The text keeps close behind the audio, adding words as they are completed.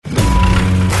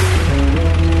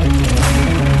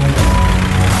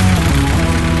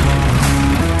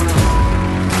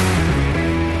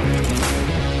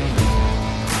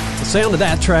Sound of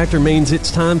that tractor means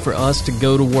it's time for us to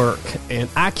go to work. And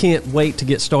I can't wait to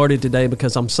get started today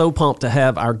because I'm so pumped to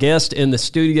have our guest in the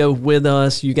studio with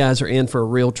us. You guys are in for a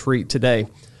real treat today.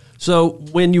 So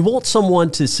when you want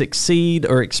someone to succeed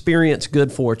or experience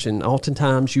good fortune,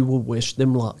 oftentimes you will wish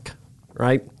them luck,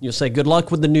 right? You'll say, good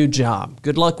luck with the new job.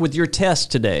 Good luck with your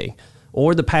test today.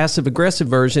 Or the passive-aggressive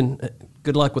version,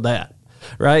 good luck with that.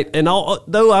 Right? And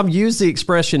although I've used the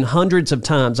expression hundreds of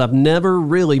times, I've never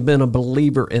really been a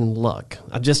believer in luck.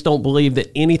 I just don't believe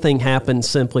that anything happens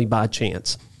simply by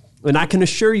chance. And I can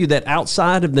assure you that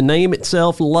outside of the name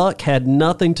itself, luck had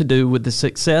nothing to do with the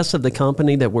success of the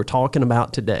company that we're talking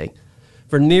about today.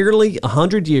 For nearly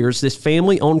 100 years, this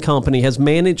family-owned company has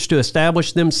managed to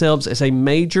establish themselves as a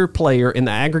major player in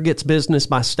the aggregates business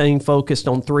by staying focused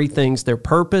on three things: their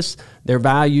purpose, their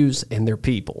values, and their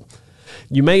people.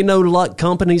 You may know Luck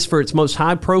Companies for its most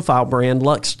high-profile brand,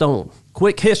 Luck Stone.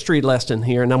 Quick history lesson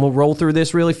here, and I'm going to roll through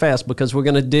this really fast because we're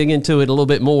going to dig into it a little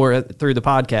bit more through the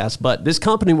podcast. But this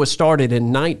company was started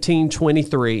in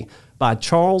 1923 by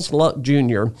Charles Luck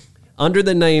Jr. under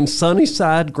the name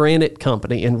Sunnyside Granite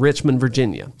Company in Richmond,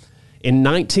 Virginia. In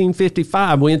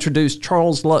 1955, we introduced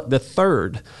Charles Luck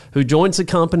III, who joins the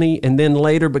company and then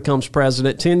later becomes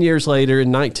president 10 years later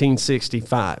in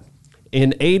 1965.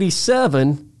 In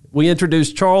 87, we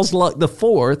introduced Charles Luck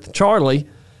IV, Charlie,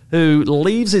 who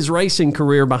leaves his racing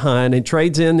career behind and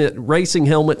trades in a racing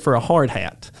helmet for a hard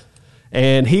hat.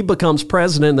 And he becomes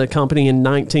president of the company in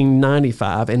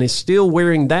 1995 and is still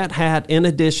wearing that hat in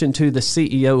addition to the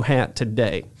CEO hat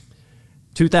today.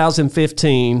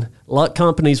 2015, Luck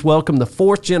Companies welcomed the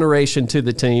fourth generation to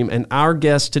the team, and our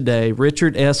guest today,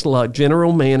 Richard S. Luck,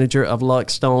 General Manager of Luck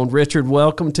Stone. Richard,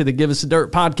 welcome to the Give Us the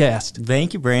Dirt podcast.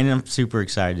 Thank you, Brandon. I'm super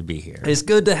excited to be here. It's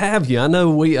good to have you. I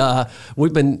know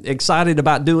we've been excited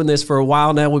about doing this for a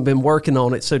while now. We've been working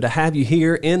on it, so to have you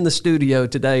here in the studio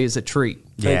today is a treat.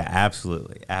 Yeah,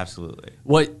 absolutely.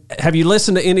 What, have you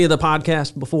listened to any of the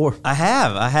podcasts before? I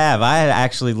have. I had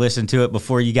actually listened to it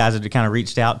before you guys had kind of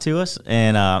reached out to us,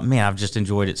 and man, I've just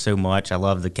enjoyed it so much. I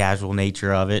love the casual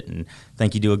nature of it, and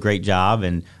think you do a great job.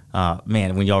 And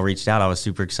man, when y'all reached out, I was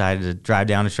super excited to drive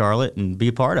down to Charlotte and be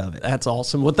a part of it. That's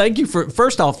awesome. Well, thank you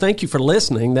first off, thank you for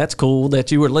listening. That's cool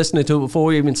that you were listening to it before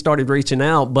we even started reaching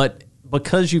out, but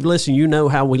because you've listened, you know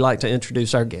how we like to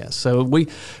introduce our guests. So we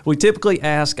typically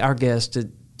ask our guests to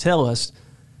tell us,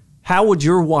 how would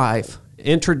your wife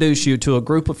introduce you to a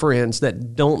group of friends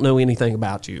that don't know anything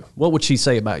about you? What would she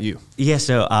say about you? Yeah,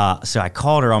 so I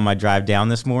called her on my drive down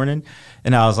this morning,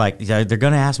 and I was like, they're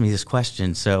going to ask me this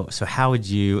question. So how would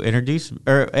you introduce,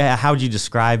 or how would you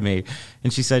describe me?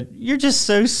 And she said, "You're just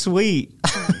so sweet."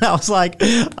 I was like,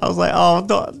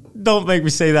 oh, don't make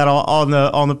me say that on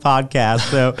the podcast.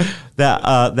 So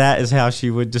that is how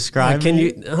she would describe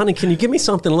me. Can you give me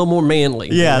something a little more manly?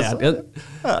 Yes.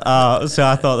 So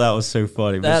I thought that was so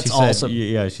funny. But That's awesome.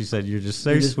 She said, "You're just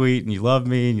so sweet, and you love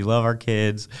me, and you love our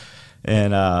kids."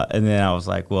 And then I was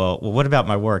like, well, what about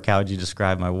my work? How would you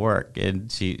describe my work?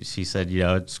 And she said,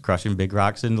 it's crushing big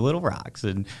rocks into little rocks.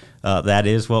 And that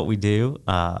is what we do.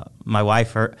 My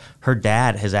wife, her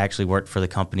dad has actually worked for the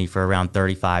company for around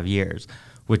 35 years,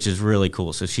 which is really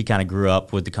cool. So she kind of grew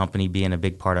up with the company being a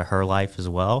big part of her life as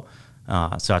well.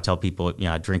 So I tell people,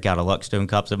 I drink out of Luck Stone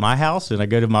cups at my house, and I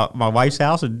go to my wife's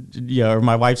house, or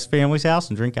my wife's family's house,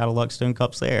 and drink out of Luck Stone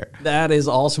cups there. That is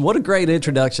awesome. What a great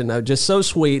introduction, though. Just so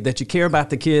sweet that you care about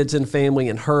the kids and family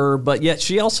and her, but yet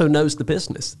she also knows the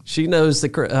business. She knows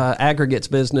the aggregates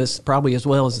business probably as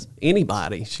well as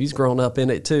anybody. She's grown up in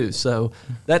it, too. So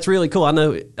that's really cool. I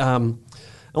know I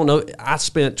don't know, I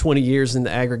spent 20 years in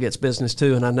the aggregates business,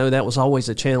 too, and I know that was always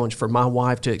a challenge for my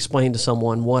wife to explain to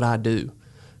someone what I do.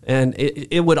 And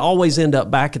it would always end up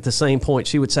back at the same point.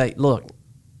 She would say, look,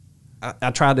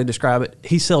 I tried to describe it.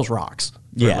 He sells rocks.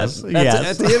 Yes. At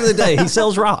the end of the day, he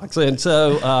sells rocks. And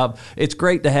so it's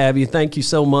great to have you. Thank you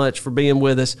so much for being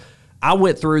with us. I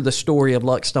went through the story of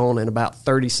Luck Stone in about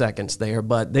 30 seconds there,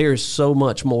 but there's so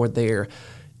much more there.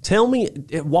 Tell me,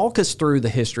 walk us through the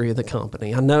history of the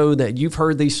company. I know that you've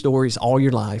heard these stories all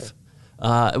your life.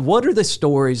 What are the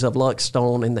stories of Luck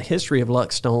Stone and the history of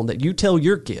Luck Stone that you tell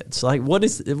your kids? Like,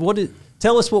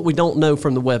 tell us what we don't know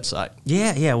from the website.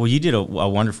 Yeah. Well, you did a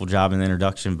wonderful job in the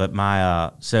introduction, but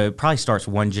so it probably starts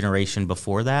one generation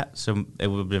before that. So it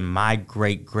would have been my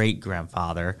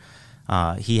great-great-grandfather.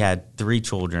 He had 3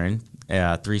 children,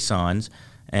 3 sons,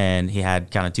 and he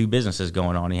had kind of 2 businesses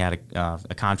going on. He had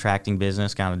a contracting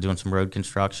business, kind of doing some road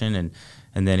construction,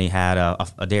 and then he had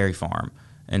a dairy farm.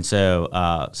 And so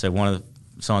one of the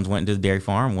sons went into the dairy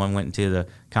farm, one went into the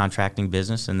contracting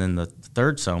business, and then the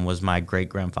third son was my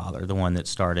great-grandfather, the one that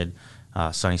started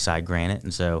Sunnyside Granite.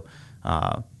 And so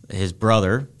his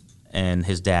brother and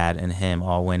his dad and him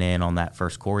all went in on that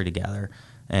first quarry together.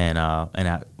 And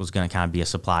that was going to kind of be a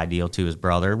supply deal to his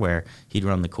brother, where he'd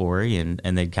run the quarry, and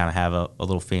they'd kind of have a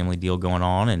little family deal going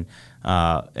on, and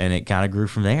it kind of grew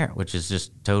from there, which is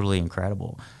just totally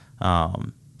incredible.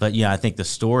 But I think the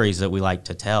stories that we like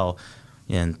to tell,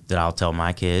 and that I'll tell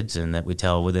my kids, and that we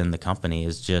tell within the company,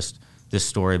 is just this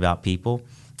story about people,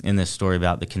 and this story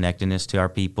about the connectedness to our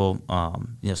people.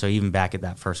 So even back at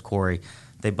that first quarry,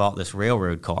 they bought this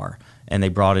railroad car, and they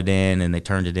brought it in, and they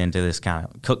turned it into this kind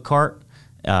of cook cart.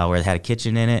 Where it had a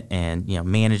kitchen in it, and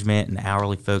management and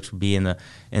hourly folks would be in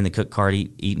the cook cart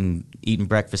eating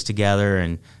breakfast together.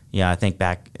 And I think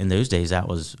back in those days that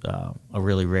was a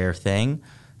really rare thing,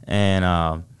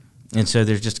 and so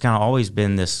there's just kind of always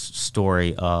been this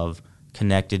story of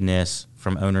connectedness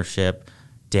from ownership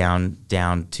down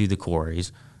to the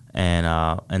quarries,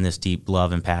 and this deep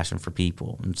love and passion for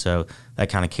people. And so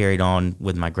that kind of carried on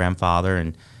with my grandfather,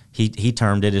 and he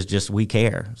termed it as just "we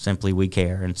care," simply "we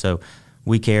care." And so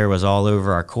 "We care" was all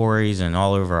over our quarries and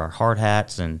all over our hard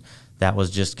hats, and that was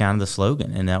just kind of the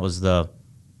slogan. And that was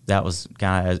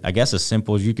kind of, I guess, as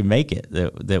simple as you can make it,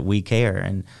 that we care.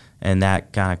 And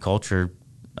that kind of culture,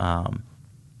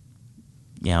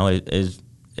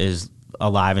 is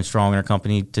alive and strong in our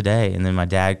company today. And then my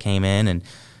dad came in and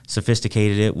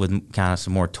sophisticated it with kind of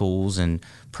some more tools and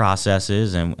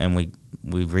processes, and we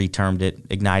retermed it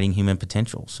 "Igniting Human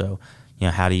Potential." So,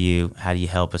 how do you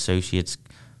help associates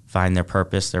find their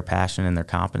purpose, their passion, and their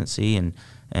competency,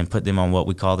 and put them on what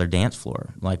we call their dance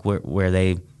floor, like where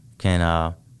they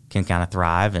can kind of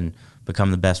thrive and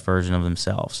become the best version of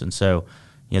themselves. And so,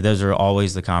 those are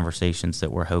always the conversations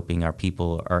that we're hoping our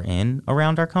people are in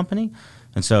around our company.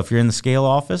 And so if you're in the scale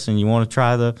office and you want to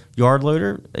try the yard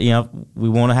loader, we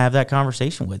want to have that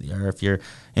conversation with you. Or if you're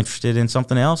interested in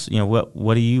something else,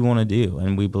 what do you want to do?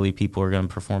 And we believe people are going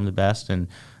to perform the best, and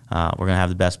we're going to have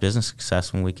the best business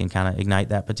success when we can kind of ignite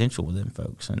that potential within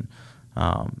folks. And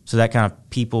so that kind of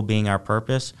people being our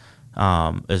purpose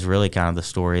is really kind of the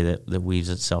story that weaves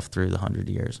itself through the 100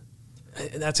 years.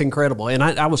 That's incredible. And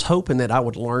I was hoping that I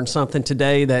would learn something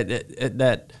today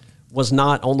that was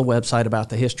not on the website about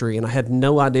the history. And I had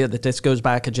no idea that this goes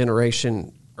back a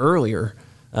generation earlier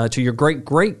to your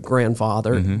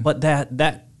great-great-grandfather. Mm-hmm. But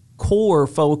that core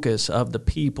focus of the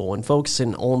people and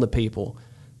focusing on the people,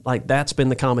 like that's been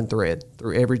the common thread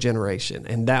through every generation,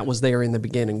 and that was there in the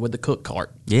beginning with the cook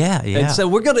cart. Yeah. And so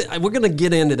we're gonna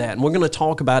get into that, and we're gonna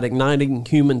talk about igniting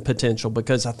human potential,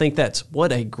 because I think that's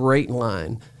what a great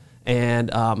line. And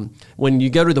when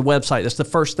you go to the website, that's the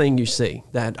first thing you see,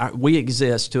 that we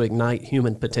exist to ignite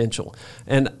human potential.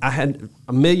 And I had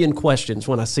a million questions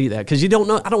when I see that, because I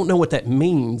don't know what that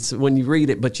means when you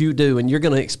read it, but you do, and you're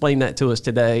going to explain that to us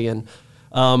today. And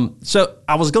so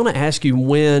I was going to ask you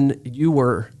when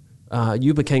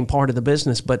you became part of the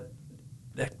business, but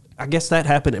I guess that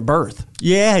happened at birth.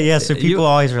 Yeah. So people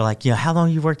always are like, how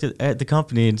long you worked at the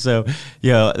company? And so,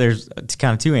 there's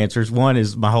kind of two answers. One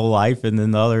is my whole life, and then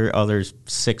the other's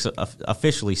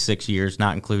officially 6 years,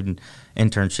 not including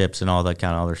internships and all that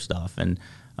kind of other stuff. And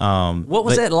what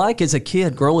was that like as a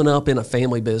kid growing up in a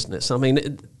family business? I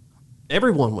mean,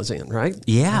 everyone was in, right?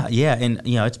 Yeah. And,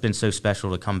 it's been so special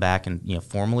to come back and,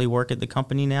 formally work at the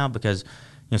company now, because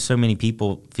so many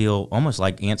people feel almost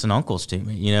like aunts and uncles to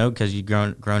me, because you've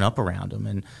grown up around them.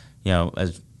 And,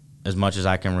 as much as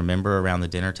I can remember around the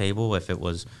dinner table, if it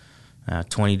was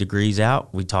 20 degrees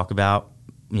out, we'd talk about,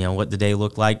 what the day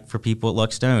looked like for people at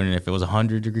Luckstone. And if it was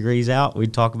 100 degrees out,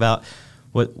 we'd talk about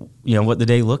what the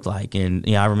day looked like. And,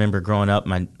 I remember growing up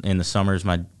in the summers,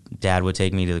 my dad would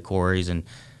take me to the quarries, and,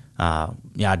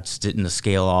 I'd sit in the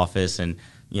scale office and,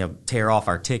 tear off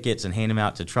our tickets and hand them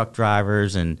out to truck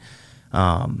drivers. And,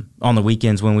 on the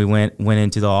weekends when we went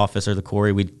into the office or the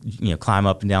quarry, we'd climb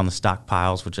up and down the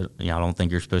stockpiles, which I don't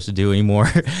think you're supposed to do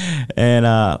anymore. And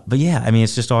but yeah, I mean,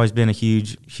 it's just always been a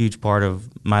huge part of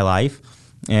my life.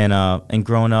 And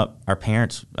growing up, our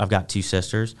parents, I've got two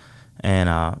sisters, and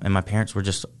my parents were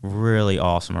just really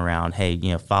awesome around.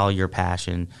 Hey, follow your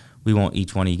passion. We want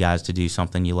each one of you guys to do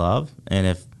something you love, and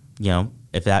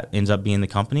if that ends up being the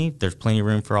company, there's plenty of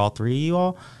room for all three of you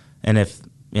all. And if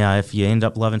you end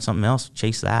up loving something else,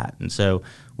 chase that. And so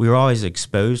we were always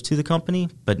exposed to the company,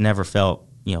 but never felt,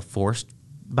 forced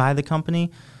by the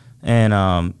company.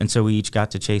 And so we each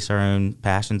got to chase our own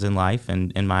passions in life,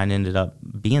 and mine ended up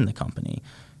being the company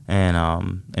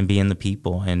and being the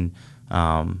people. And,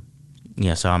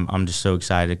 so I'm just so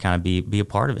excited to kind of be a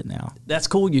part of it now. That's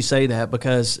cool you say that,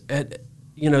 because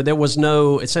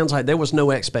it sounds like there was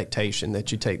no expectation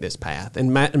that you take this path.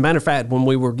 And matter of fact, when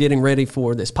we were getting ready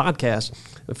for this podcast,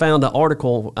 we found an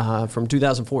article from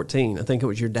 2014. I think it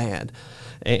was your dad.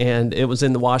 And it was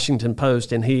in the Washington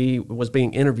Post, and he was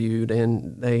being interviewed,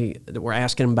 and they were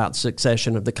asking him about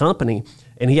succession of the company.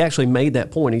 And he actually made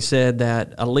that point. He said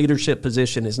that a leadership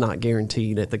position is not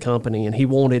guaranteed at the company, and he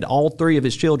wanted all three of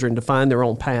his children to find their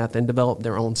own path and develop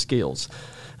their own skills.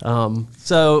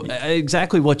 So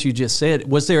exactly what you just said.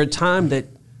 Was there a time did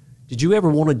you ever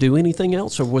want to do anything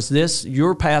else, or was this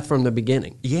your path from the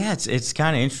beginning? Yeah, it's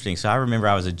kind of interesting. So I remember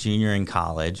I was a junior in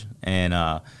college, and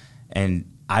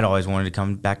I'd always wanted to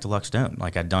come back to Luck Stone.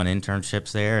 Like, I'd done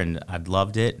internships there, and I'd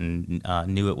loved it, and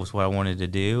knew it was what I wanted to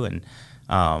do, and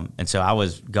so I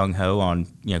was gung ho on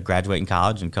graduating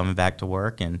college and coming back to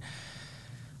work. And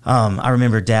I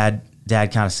remember Dad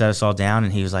kind of set us all down,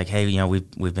 and he was like, "Hey,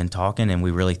 we've been talking, and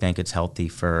we really think it's healthy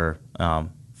for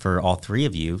all three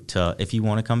of you to, if you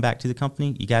want to come back to the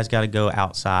company, you guys got to go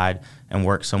outside and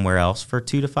work somewhere else for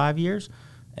 2 to 5 years,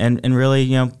 and really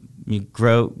you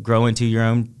grow into your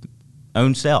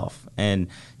own self, and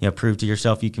prove to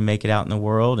yourself you can make it out in the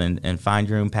world, and find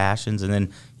your own passions, and then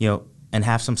and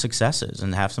have some successes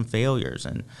and have some failures,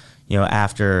 and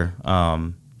after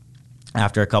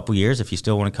a couple years, if you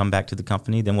still want to come back to the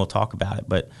company, then we'll talk about it,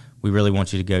 but we really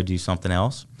want you to go do something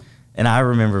else." And I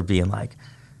remember being like,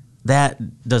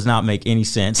 that does not make any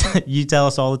sense. You tell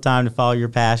us all the time to follow your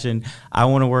passion. I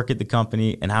want to work at the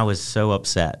company. And I was so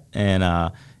upset, and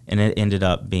it ended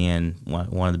up being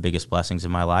one of the biggest blessings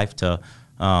in my life to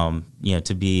kind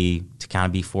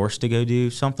of be forced to go do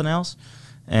something else.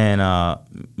 And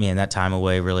that time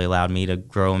away really allowed me to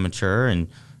grow and mature, and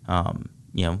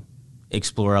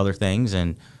explore other things.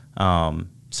 And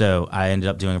so I ended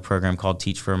up doing a program called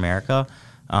Teach for America,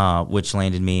 which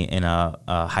landed me in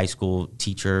a high school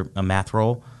teacher, a math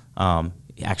role,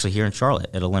 actually here in Charlotte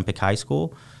at Olympic High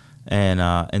School. And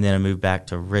then I moved back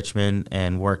to Richmond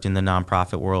and worked in the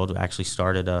nonprofit world. I actually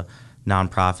started a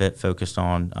nonprofit focused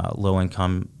on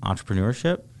low-income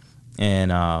entrepreneurship,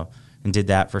 and did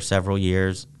that for several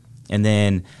years. And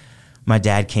then my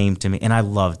dad came to me, and I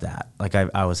loved that. Like,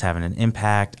 I was having an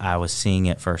impact. I was seeing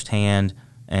it firsthand.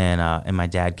 And my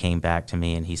dad came back to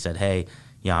me, and he said, "Hey,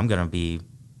 I'm going to be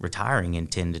retiring in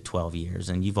 10 to 12 years,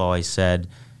 and you've always said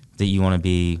that you want to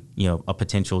be, a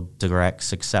potential direct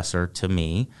successor to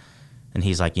me." And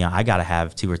he's like, I got to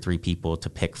have 2 or 3 people to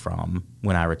pick from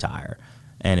when I retire.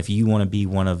 And if you want to be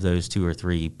one of those 2 or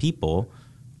 3 people,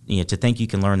 to think you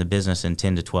can learn the business in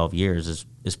 10 to 12 years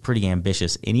is pretty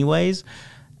ambitious anyways.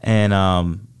 And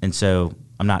so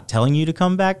I'm not telling you to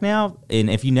come back now. And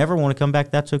if you never want to come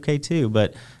back, that's okay too.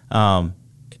 But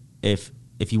if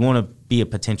you want to be a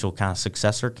potential kind of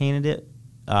successor candidate,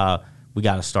 we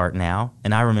got to start now.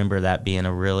 And I remember that being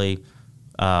a really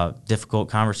difficult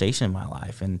conversation in my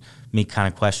life, and me kind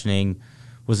of questioning,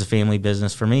 was the family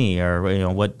business for me, or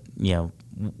what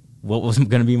was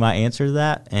going to be my answer to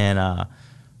that. And a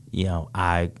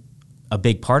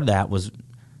big part of that was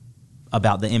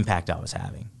about the impact I was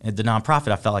having at the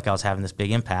nonprofit. I felt like I was having this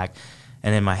big impact,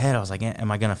 and in my head I was like,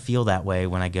 am I going to feel that way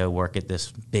when I go work at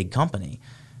this big company?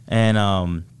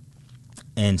 And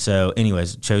so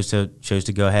anyways, chose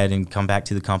to go ahead and come back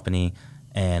to the company.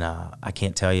 And I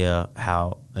can't tell you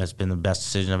how that's been the best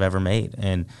decision I've ever made.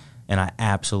 And I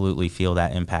absolutely feel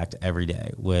that impact every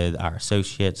day with our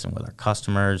associates and with our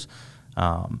customers.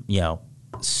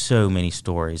 So many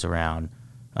stories around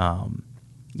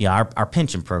our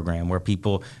pension program, where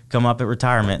people come up at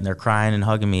retirement and they're crying and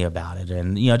hugging me about it.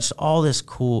 And just all these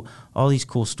cool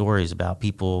stories about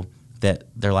people that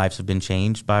their lives have been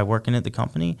changed by working at the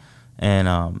company. And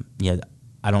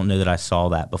I don't know that I saw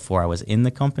that before I was in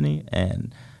the company,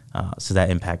 and so that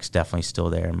impact's definitely still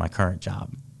there in my current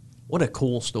job. What a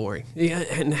cool story. Yeah,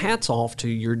 and hats off to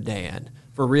your dad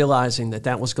for realizing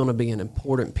that was going to be an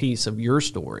important piece of your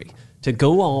story, to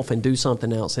go off and do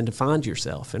something else and to find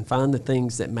yourself and find the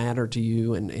things that matter to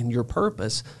you and your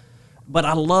purpose. But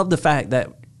I love the fact that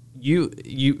you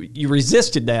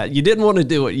resisted that. You didn't want to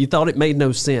do it. You thought it made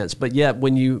no sense. But yet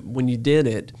when you did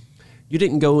it, you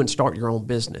didn't go and start your own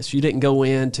business. You didn't go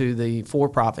into the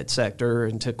for-profit sector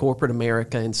and to corporate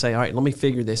America and say, all right, let me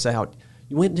figure this out.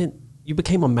 You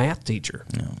became a math teacher.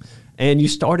 Yeah. And you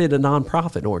started a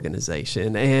nonprofit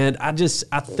organization. And I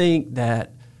think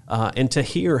that, and to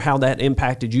hear how that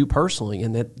impacted you personally,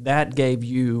 and that gave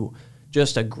you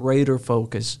just a greater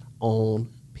focus on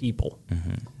people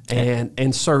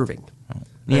and serving.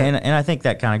 Yeah, and I think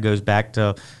that kind of goes back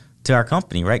to our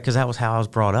company, right? Because that was how I was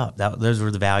brought up. Those were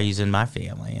the values in my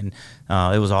family, and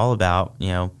it was all about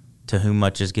to to whom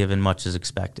much is given, much is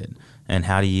expected. And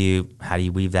how do you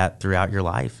weave that throughout your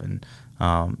life? And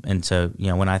so, you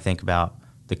know, when I think about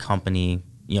the company,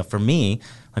 you know, for me,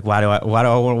 like why do I want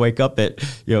to wake up at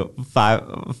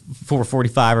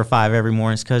 4:45 or 5 every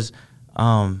morning?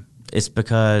 It's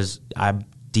because I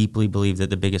deeply believe that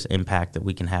the biggest impact that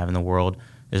we can have in the world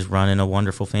is running a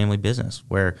wonderful family business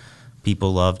where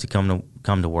people love to come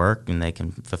to work and they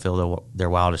can fulfill their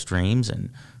wildest dreams and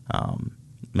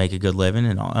make a good living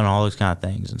and all those kind of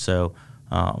things. And so,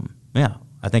 I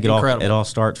think it all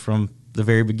starts from the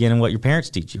very beginning, what your parents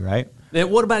teach you, right? And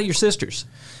what about your sisters?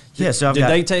 Yeah, so did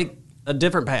they take a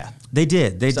different path? They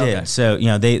did. They did. Okay. So, you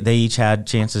know, they each had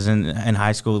chances in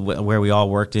high school where we all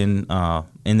worked in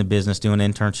the business doing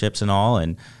internships and all,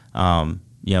 and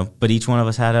you know, but each one of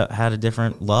us had a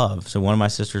different love. So one of my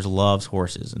sisters loves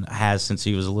horses and has since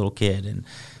she was a little kid, and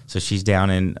so she's down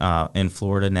in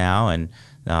Florida now. And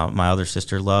my other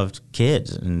sister loved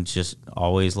kids and just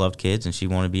always loved kids, and she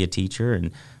wanted to be a teacher.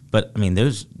 But I mean,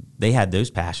 they had those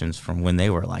passions from when they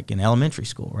were like in elementary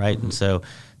school, right? Mm-hmm. And so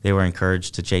they were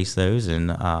encouraged to chase those,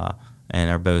 and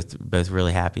are both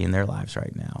really happy in their lives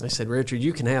right now. They said, Richard,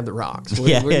 you can have the rocks.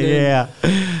 Yeah.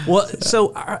 Well,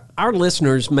 so our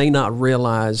listeners may not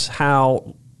realize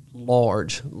how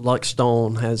large Luck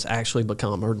Stone has actually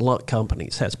become, or Luck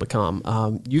Companies has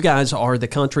become. You guys are the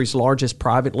country's largest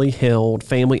privately held,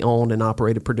 family-owned and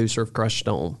operated producer of crushed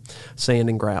stone, sand,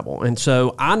 and gravel. And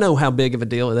so I know how big of a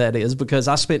deal that is because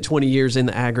I spent 20 years in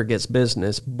the aggregates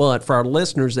business. But for our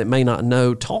listeners that may not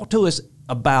know, talk to us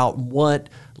about what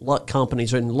Luck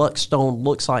Companies and Luck Stone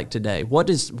looks like today. What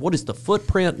does the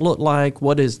footprint look like?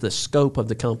 What does the scope of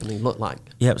the company look like?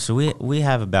 Yep. So we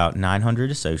have about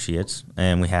 900 associates,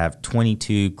 and we have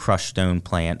 22 crushed stone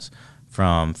plants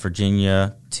from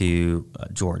Virginia to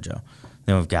Georgia.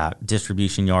 Then we've got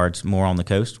distribution yards more on the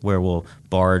coast where we'll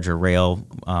barge or rail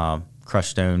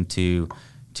crushed stone to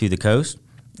the coast.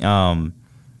 And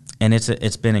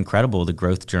it's been incredible, the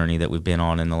growth journey that we've been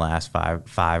on in the last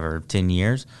five or 10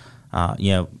 years.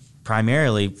 You know,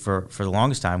 primarily for the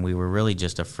longest time, we were really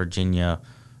just a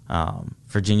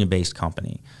Virginia-based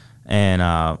company. And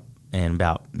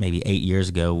about maybe 8 years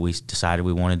ago, we decided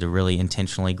we wanted to really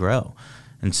intentionally grow.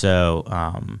 And so,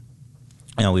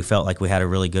 you know, we felt like we had a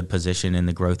really good position in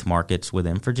the growth markets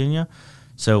within Virginia.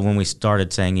 So when we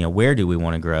started saying, you know, where do we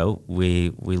want to grow, we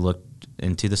looked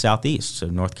into the Southeast, so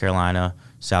North Carolina,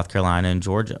 South Carolina, and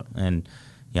Georgia. And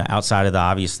you know, outside of the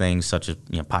obvious things such as,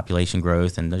 you know, population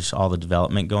growth and just all the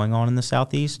development going on in the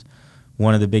Southeast,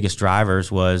 one of the biggest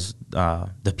drivers was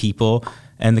the people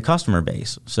and the customer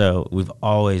base. So we've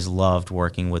always loved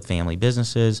working with family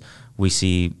businesses. We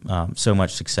see so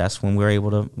much success when we're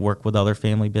able to work with other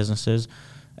family businesses,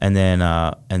 and then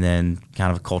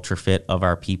kind of a culture fit of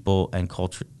our people and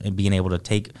culture, and being able to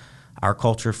take our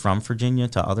culture from Virginia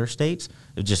to other states.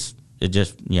 It just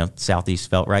you know, Southeast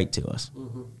felt right to us.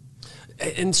 Mm-hmm.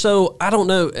 And so I don't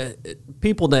know,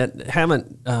 people that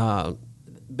haven't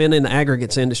been in the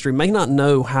aggregates industry may not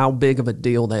know how big of a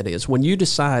deal that is. When you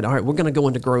decide, all right, we're going to go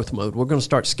into growth mode, we're going to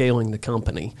start scaling the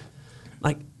company,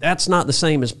 like that's not the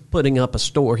same as putting up a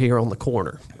store here on the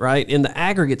corner, right? In the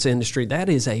aggregates industry, that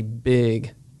is a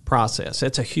big process.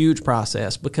 It's a huge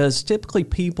process because typically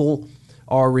people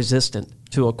are resistant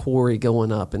to a quarry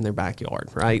going up in their backyard,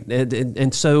 right?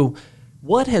 And so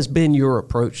what has been your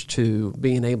approach to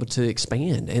being able to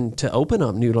expand and to open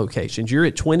up new locations? You're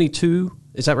at 22,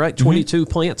 is that right? 22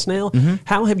 plants now? Mm-hmm.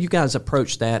 How have you guys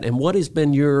approached that, and what has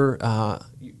been your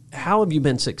how have you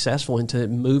been successful into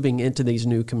moving into these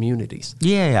new communities?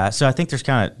 Yeah. So I think there's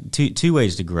kind of two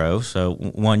ways to grow. So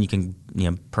one, you can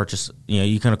purchase,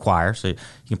 you can acquire, so you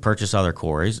can purchase other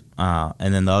quarries,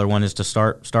 and then the other one is to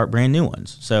start brand new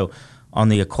ones. So on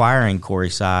the acquiring quarry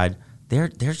side,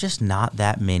 there's just not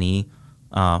that many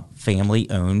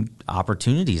family-owned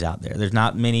opportunities out there. There's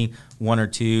not many one or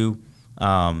two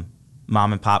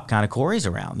mom and pop kind of quarries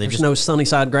around. There's no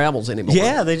Sunnyside Gravels anymore.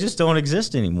 Yeah, they just don't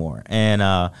exist anymore.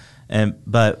 But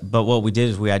what we did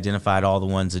is we identified all the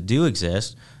ones that do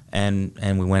exist, and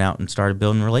we went out and started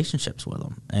building relationships with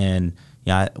them. And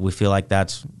we feel like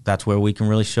that's where we can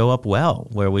really show up well,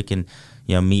 where we can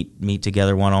meet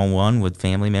together one-on-one with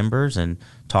family members and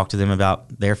talk to them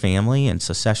about their family and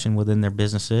succession within their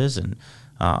businesses and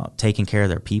taking care of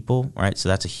their people, right? So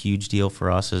that's a huge deal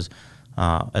for us as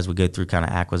we go through kind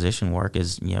of acquisition work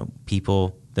is,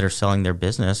 people that are selling their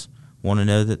business want to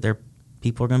know that their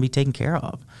people are going to be taken care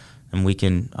of. And we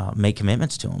can make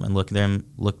commitments to them and look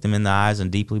them in the eyes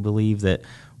and deeply believe that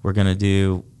we're going to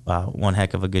do one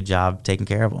heck of a good job taking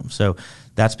care of them. So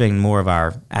that's been more of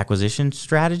our acquisition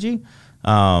strategy.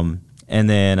 And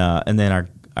then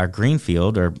our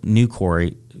greenfield or new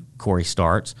quarry Quarry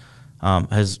starts,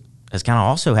 has kind of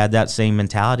also had that same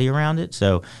mentality around it.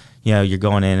 So, you're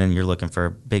going in and you're looking for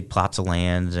big plots of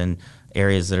land and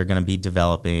areas that are going to be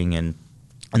developing, and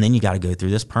then you got to go through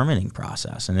this permitting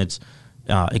process, and it's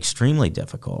extremely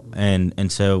difficult.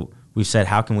 And so we've said,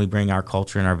 how can we bring our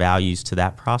culture and our values to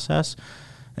that process?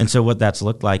 And so what that's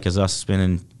looked like is us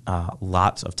spending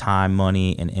lots of time,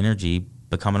 money, and energy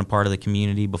becoming a part of the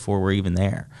community before we're even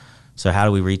there. So how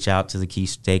do we reach out to the key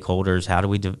stakeholders? How do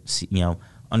we,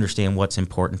 understand what's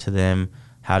important to them?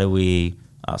 How do we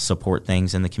support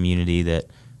things in the community that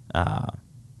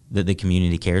the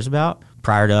community cares about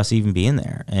prior to us even being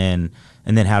there? And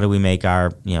then how do we make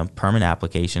our permit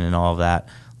application and all of that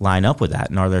line up with that?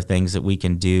 And are there things that we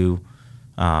can do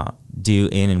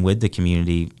in and with the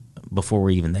community before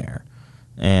we're even there?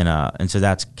 And so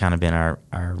that's kind of been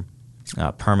our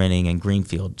permitting and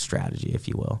greenfield strategy, if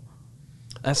you will.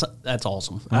 That's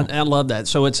awesome. I love that.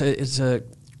 So it's a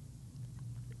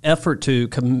effort to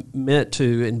commit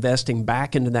to investing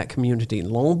back into that community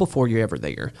long before you're ever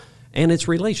there, and it's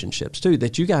relationships too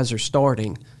that you guys are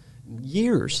starting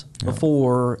years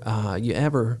before you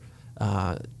ever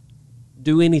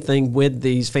do anything with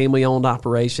these family-owned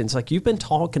operations. Like, you've been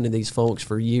talking to these folks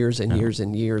for years and years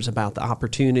and years about the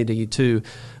opportunity to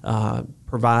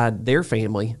provide their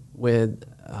family with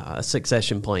a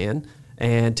succession plan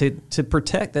and to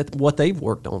protect what they've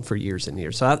worked on for years and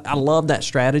years. So I love that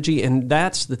strategy, and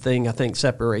that's the thing I think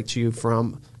separates you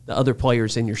from the other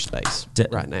players in your space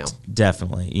right now.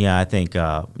 Definitely. Yeah, I think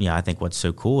what's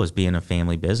so cool is being a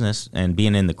family business and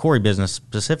being in the quarry business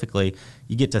specifically,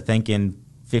 you get to think in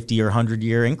 50 or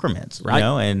 100-year increments, right?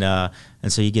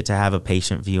 And so you get to have a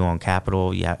patient view on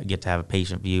capital. You get to have a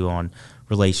patient view on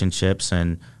relationships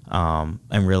and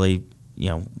really,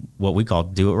 what we call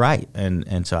do it right.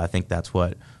 And so I think that's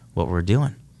what we're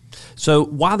doing. So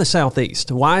why the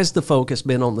Southeast? Why has the focus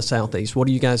been on the Southeast? What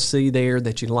do you guys see there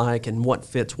that you like, and what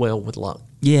fits well with Luck?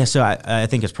 Yeah, so I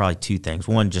think it's probably two things.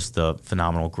 One, just the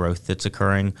phenomenal growth that's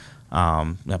occurring,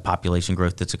 population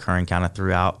growth that's occurring kind of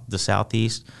throughout the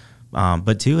Southeast.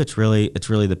 But two, it's really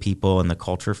the people and the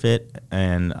culture fit,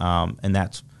 and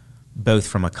that's both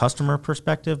from a customer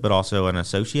perspective, but also an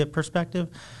associate perspective.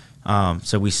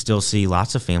 So we still see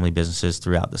lots of family businesses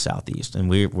throughout the Southeast, and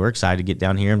we're excited to get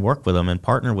down here and work with them and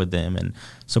partner with them and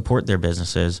support their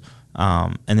businesses.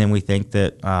 And then we think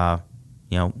that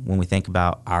when we think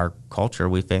about our culture,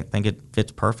 we think it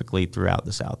fits perfectly throughout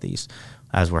the Southeast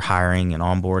as we're hiring and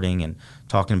onboarding and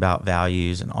talking about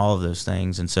values and all of those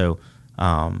things. And so,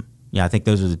 I think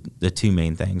those are the two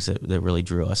main things that really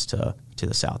drew us to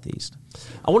the Southeast.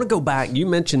 I want to go back. You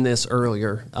mentioned this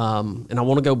earlier, and I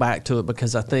want to go back to it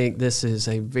because I think this is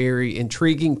a very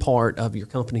intriguing part of your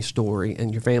company story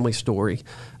and your family story.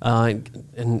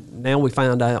 And now we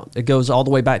found out it goes all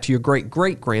the way back to your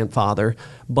great-great-grandfather,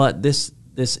 but this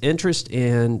interest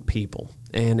in people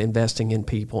and investing in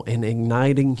people and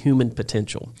igniting human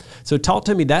potential. So talk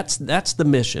to me, that's the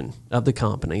mission of the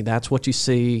company. That's what you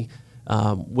see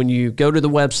when you go to the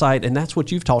website, and that's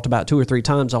what you've talked about 2 or 3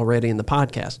 times already in the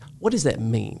podcast. What does that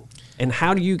mean? And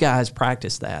how do you guys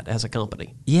practice that as a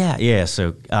company? Yeah.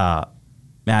 So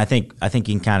I think you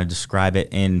can kind of describe it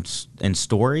in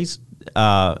stories,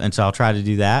 and so I'll try to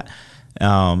do that.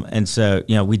 And so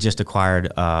we just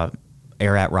acquired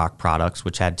Ararat Rock Products,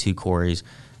 which had 2 quarries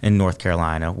in North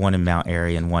Carolina, one in Mount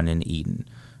Airy and one in Eden.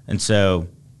 And so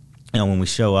when we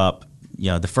show up,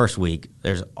 the first week,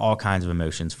 there's all kinds of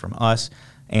emotions from us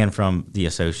and from the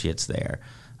associates there.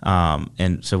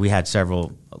 And so we had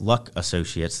several Luck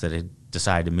associates that had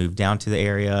decided to move down to the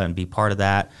area and be part of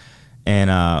that. And,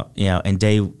 and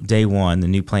day one, the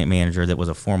new plant manager that was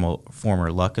a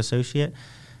former Luck associate,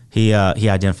 he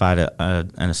identified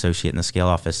an associate in the scale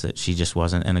office that she just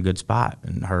wasn't in a good spot.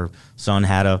 And her son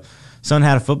had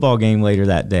a football game later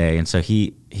that day. And so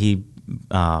he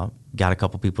got a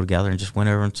couple people together and just went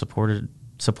over and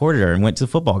supported her and went to the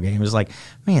football game. It was like,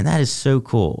 man, that is so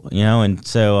cool, And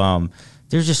so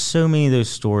there's just so many of those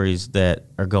stories that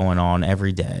are going on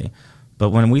every day.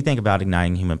 But when we think about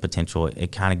igniting human potential,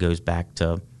 it kind of goes back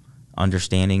to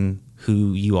understanding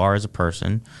who you are as a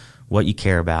person, what you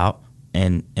care about,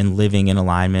 and living in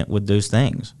alignment with those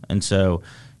things. And so,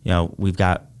 we've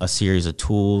got a series of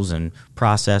tools and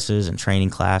processes and training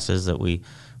classes that we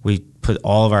put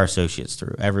all of our associates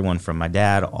through, everyone from my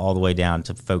dad all the way down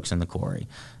to folks in the quarry.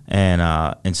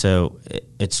 And so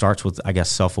it starts with, I guess,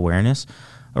 self-awareness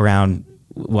around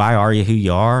why are you who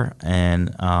you are,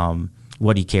 and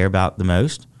what do you care about the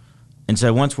most. And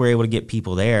so once we're able to get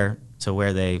people there to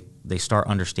where they start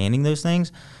understanding those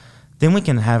things, then we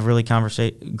can have really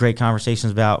great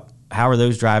conversations about how are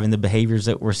those driving the behaviors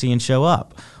that we're seeing show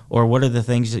up, or what are the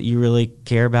things that you really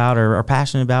care about or are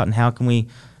passionate about, and how can we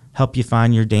help you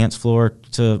find your dance floor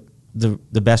to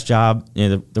the best job,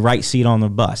 the right seat on the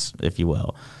bus, if you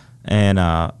will. And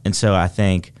so I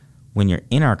think when you're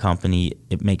in our company,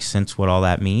 it makes sense what all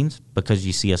that means because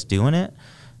you see us doing it.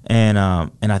 And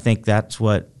I think that's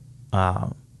what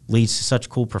leads to such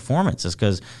cool performances,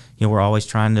 because we're always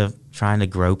trying to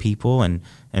grow people and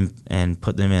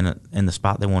put them in the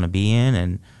spot they want to be in.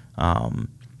 And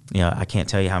I can't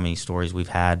tell you how many stories we've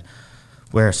had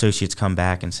where associates come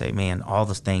back and say, "Man, all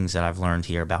the things that I've learned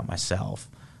here about myself,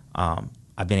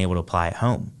 I've been able to apply at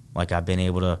home. Like I've been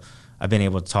able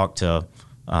to talk to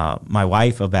my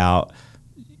wife about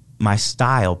my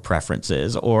style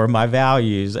preferences or my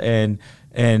values, and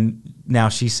now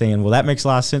she's saying, well, that makes a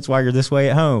lot of sense why you're this way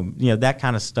at home." That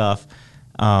kind of stuff.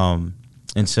 And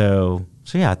so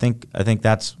yeah, I think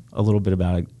that's a little bit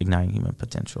about igniting human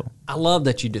potential. I love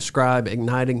that you describe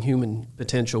igniting human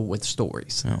potential with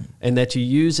stories, and that you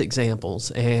use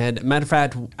examples. And matter of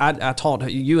fact, I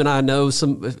taught you, and I know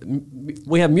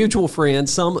we have mutual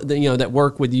friends, some that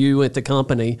work with you at the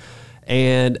company,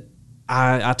 and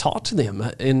I talked to them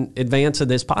in advance of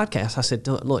this podcast. I said,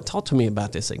 "Look, talk to me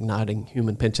about this igniting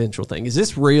human potential thing. Is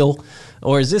this real,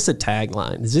 or is this a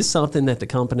tagline? Is this something that the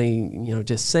company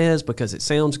just says because it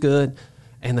sounds good?"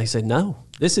 And they said, "No,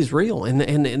 this is real." And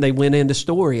they went into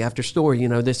story after story.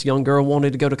 This young girl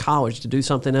wanted to go to college to do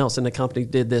something else, and the company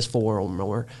did this for them.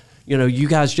 Or, you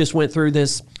guys just went through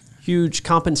this huge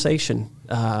compensation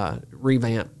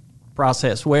revamp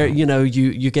process where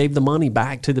you gave the money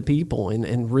back to the people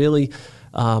and really.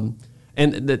 And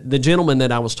the gentleman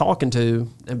that I was talking to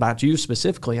about you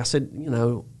specifically, I said,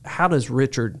 how does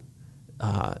Richard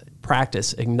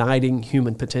practice igniting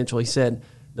human potential? He said,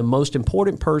 the most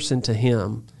important person to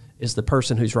him is the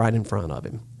person who's right in front of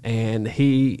him, and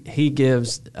he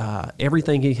gives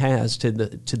everything he has to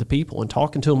the people, and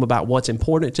talking to them about what's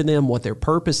important to them, what their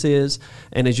purpose is,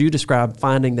 and as you described,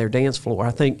 finding their dance floor.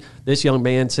 I think this young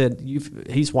man said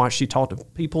he's watched you talk to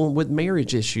people with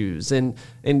marriage issues and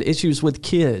issues with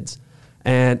kids.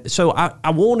 And so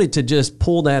I wanted to just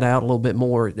pull that out a little bit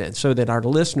more so that our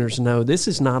listeners know this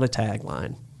is not a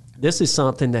tagline. This is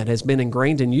something that has been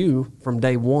ingrained in you from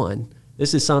day one.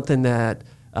 This is something that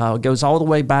goes all the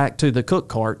way back to the cook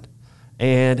cart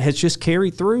and has just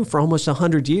carried through for almost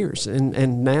 100 years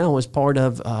and now is part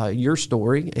of your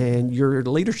story and your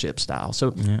leadership style.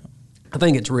 So yeah. I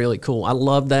think it's really cool. I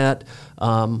love that.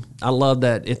 I love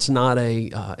that it's not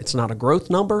a growth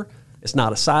number. It's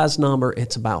not a size number.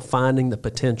 It's about finding the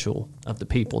potential of the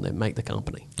people that make the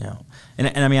company. Yeah,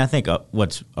 and I mean, I think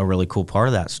what's a really cool part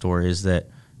of that story is that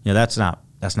that's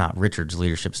not Richard's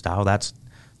leadership style. That's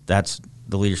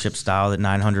the leadership style that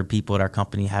 900 people at our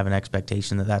company have an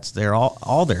expectation that's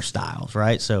all their styles,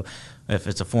 right? So if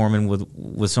it's a foreman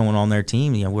with someone on their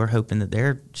team, we're hoping that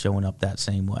they're showing up that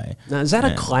same way. Now, is that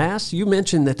a class? You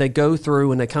mentioned that they go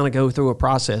through a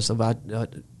process of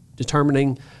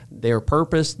determining their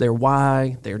purpose, their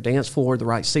why, their dance floor, the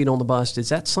right seat on the bus. Is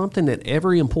that something that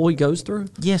every employee goes through?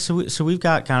 Yeah, so we've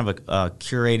got kind of a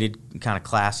curated kind of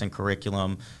class and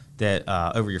curriculum that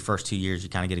over your first 2 years you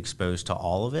kind of get exposed to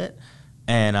all of it.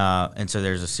 And so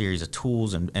there's a series of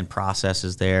tools and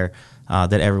processes there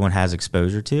that everyone has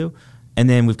exposure to. And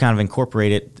then we've kind of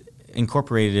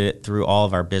incorporated it through all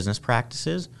of our business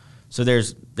practices. So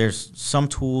there's some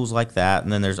tools like that,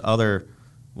 and then there's our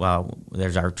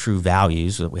true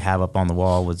values that we have up on the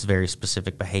wall with very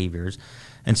specific behaviors.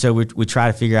 And so we try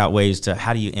to figure out ways to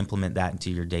how do you implement that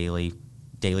into your daily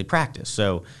practice.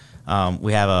 So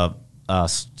we have a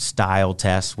style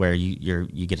test where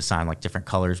you get assigned like different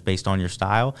colors based on your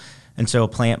style. And so a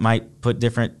plant might put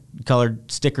different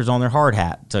colored stickers on their hard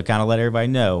hat to kind of let everybody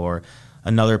know, or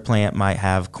another plant might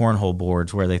have cornhole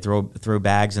boards where they throw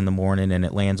bags in the morning and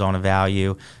it lands on a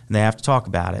value and they have to talk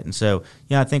about it. And so,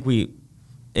 I think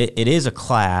it is a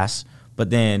class, but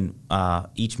then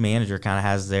each manager kind of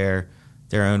has their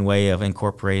own way of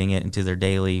incorporating it into their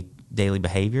daily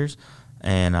behaviors.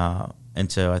 And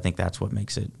so I think that's what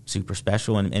makes it super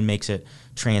special and makes it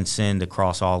transcend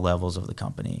across all levels of the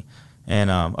company. And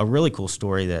a really cool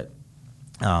story that,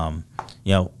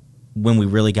 when we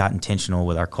really got intentional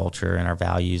with our culture and our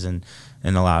values and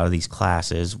a lot of these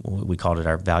classes, we called it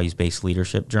our values-based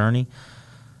leadership journey.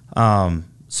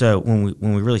 So when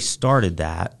we really started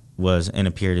that was in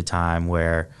a period of time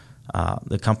where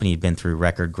the company had been through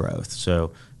record growth.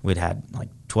 So we'd had like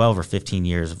 12 or 15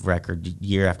 years of record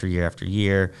year after year after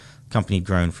year. Company had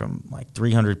grown from like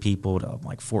 300 people to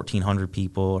like 1,400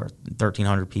 people or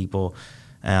 1,300 people.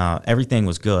 Everything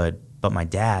was good, but my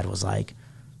dad was like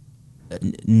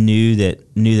knew that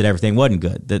everything wasn't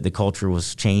good. That the culture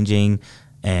was changing,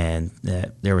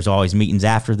 there was always meetings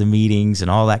after the meetings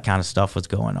and all that kind of stuff was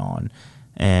going on.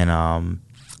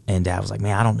 And Dad was like,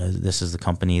 man, I don't know that this is the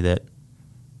company that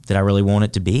I really want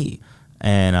it to be.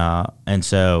 And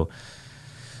so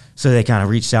they kind of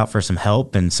reached out for some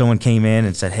help, and someone came in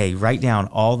and said, hey, write down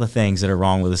all the things that are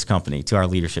wrong with this company to our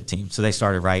leadership team. So they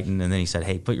started writing, and then he said,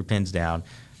 hey, put your pens down.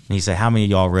 And he said, how many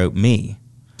of y'all wrote me?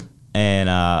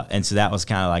 And so that was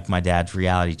kind of like my dad's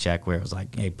reality check, where it was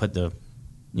like, hey,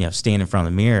 stand in front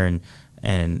of the mirror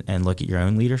and look at your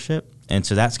own leadership. And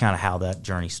so that's kind of how that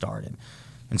journey started.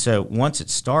 And so once it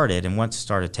started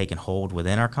taking hold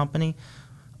within our company,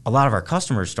 a lot of our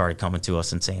customers started coming to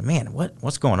us and saying, man,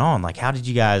 what's going on? Like, how did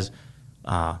you guys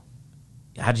turn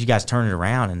it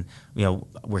around? And,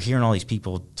 we're hearing all these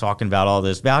people talking about all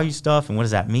this value stuff, and what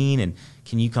does that mean? And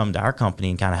can you come to our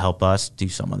company and kind of help us do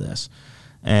some of this?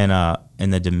 And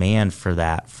the demand for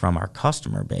that from our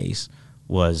customer base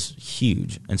was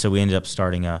huge. And so we ended up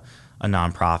starting a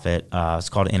nonprofit. It's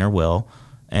called Inner Will.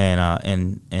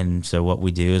 And so what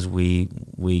we do is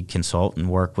we consult and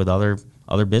work with other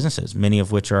businesses, many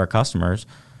of which are our customers,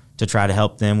 to try to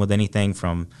help them with anything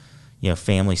from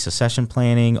family succession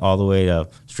planning all the way to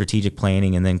strategic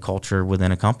planning, and then culture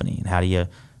within a company, and how do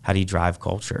you drive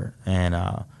culture, and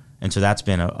so that's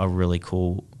been a really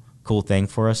cool thing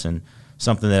for us, and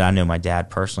something that I know my dad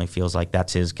personally feels like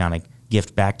that's his kind of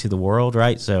gift back to the world,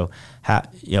 right? So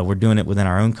we're doing it within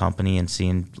our own company and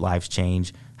seeing lives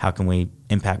change. How can we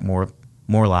impact more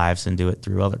lives and do it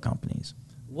through other companies?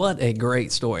 What a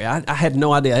great story. I had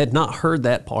no idea. I had not heard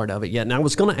that part of it yet. And I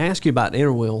was going to ask you about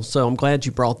Inner Will, so I'm glad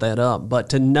you brought that up. But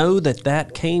to know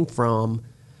that came from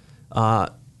a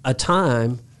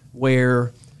time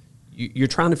where you're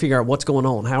trying to figure out what's going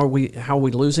on. How are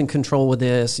we losing control of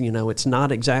this? It's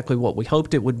not exactly what we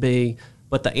hoped it would be.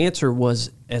 But the answer was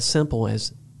as simple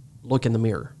as look in the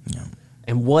mirror. Yeah.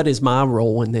 And what is my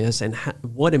role in this? And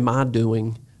what am I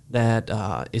doing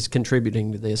that is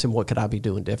contributing to this, and what could I be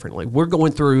doing differently? We're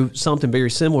going through something very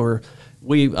similar.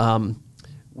 We've gotten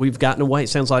away, it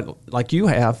sounds like you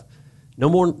have, no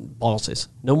more bosses,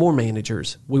 no more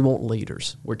managers. We want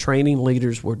leaders. We're training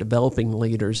leaders, we're developing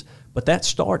leaders, but that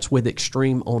starts with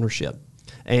extreme ownership.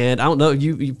 And I don't know,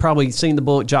 you've probably seen the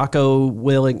book, Jocko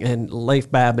Willink and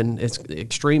Leif Babin. It's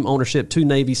Extreme Ownership, 2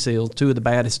 Navy SEALs, 2 of the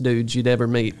baddest dudes you'd ever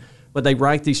meet. But they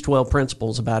write these 12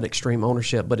 principles about extreme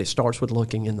ownership, but it starts with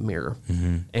looking in the mirror.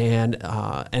 Mm-hmm. And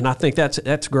I think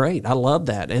that's great. I love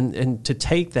that. And to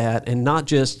take that and not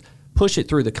just push it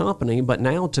through the company, but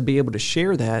now to be able to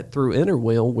share that through Inner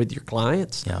Will with your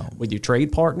clients, with your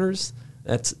trade partners,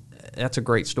 that's a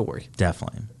great story.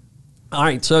 Definitely. All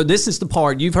right, so this is the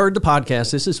part, you've heard the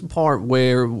podcast, this is the part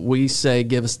where we say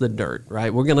give us the dirt,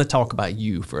 right? We're going to talk about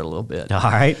you for a little bit. All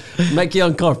right. Make you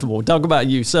uncomfortable. Talk about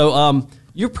you. So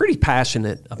you're pretty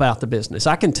passionate about the business.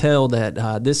 I can tell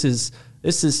that this is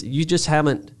you just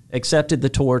haven't accepted the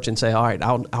torch and say, all right,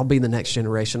 I'll be the next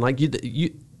generation. Like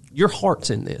your heart's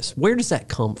in this. Where does that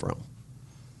come from?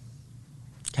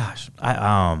 Gosh,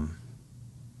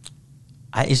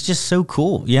 it's just so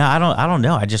cool. Yeah, I don't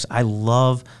know. I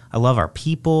love our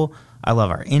people. I love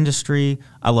our industry.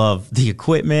 I love the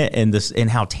equipment and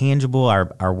how tangible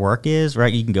our work is,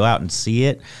 right? You can go out and see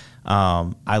it.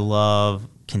 I love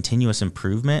continuous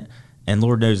improvement, and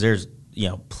Lord knows there's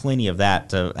plenty of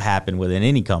that to happen within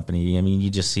any company. I mean, you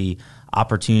just see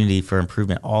opportunity for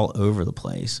improvement all over the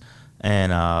place,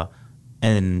 and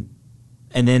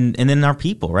then our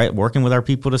people, right? Working with our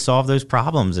people to solve those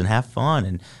problems and have fun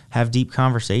and have deep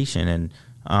conversation, and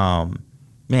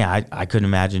I couldn't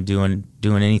imagine doing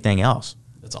anything else.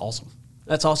 That's awesome.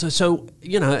 So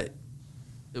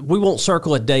we won't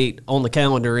circle a date on the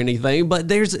calendar or anything, but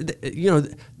there's,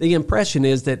 the impression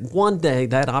is that one day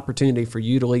that opportunity for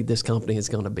you to lead this company is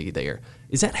going to be there.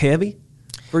 Is that heavy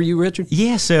for you, Richard?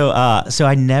 Yeah. So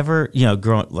I never,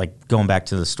 going back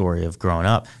to the story of growing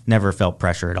up, never felt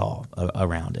pressure at all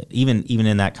around it. Even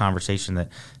in that conversation that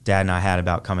Dad and I had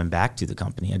about coming back to the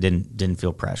company, I didn't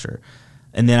feel pressure.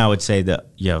 And then I would say that,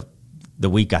 the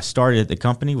week I started at the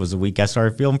company was the week I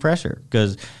started feeling pressure,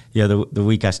 because the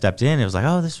week I stepped in, it was like,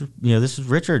 oh, this is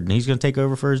Richard, and he's going to take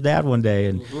over for his dad one day,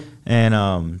 and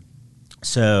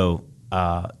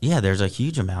there's a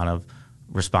huge amount of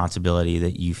responsibility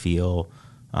that you feel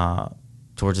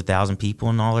towards 1,000 people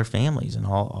and all their families and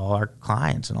all our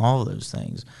clients and all of those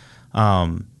things.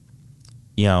 So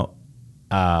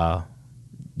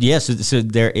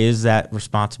there is that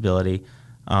responsibility.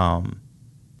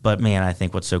 But man, I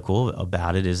think what's so cool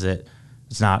about it is that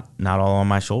it's not all on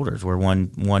my shoulders. We're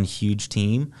one huge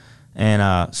team,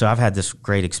 and so I've had this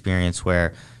great experience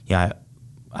where I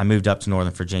moved up to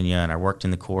Northern Virginia and I worked in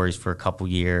the quarries for a couple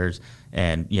years,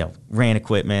 and ran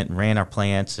equipment and ran our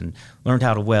plants and learned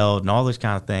how to weld and all those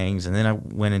kind of things. And then I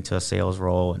went into a sales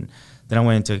role, and then I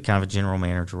went into kind of a general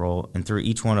manager role. And through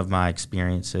each one of my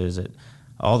experiences at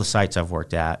all the sites I've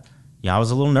worked at, I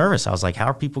was a little nervous. I was like, how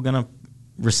are people going to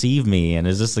receive me? And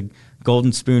is this a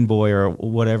golden spoon boy or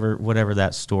whatever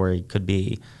that story could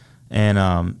be? And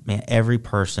man, every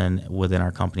person within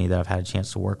our company that I've had a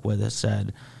chance to work with has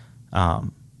said,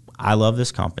 I love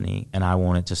this company and I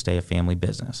want it to stay a family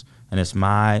business. And it's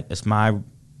my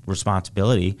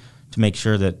responsibility to make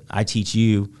sure that I teach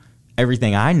you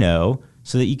everything I know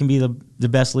so that you can be the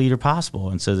best leader possible,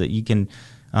 and so that you can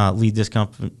lead this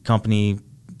company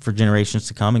for generations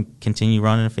to come and continue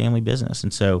running a family business.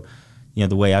 And so,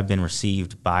 the way I've been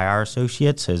received by our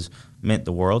associates has meant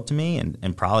the world to me,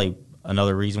 and probably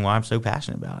another reason why I'm so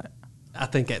passionate about it. I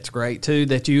think that's great, too,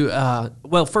 that you,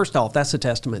 well, first off, that's a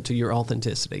testament to your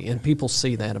authenticity, and people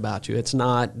see that about you. It's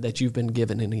not that you've been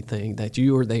given anything, that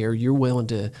you are there, you're willing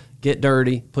to get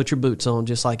dirty, put your boots on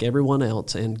just like everyone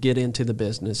else, and get into the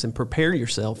business and prepare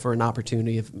yourself for an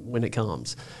opportunity when it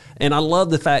comes. And I love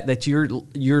the fact that you're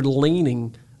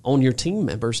leaning on your team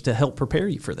members to help prepare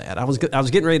you for that. I was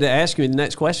getting ready to ask you the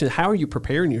next question, how are you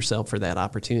preparing yourself for that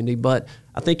opportunity? But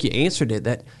I think you answered it,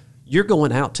 that you're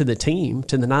going out to the team,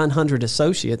 to the 900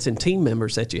 associates and team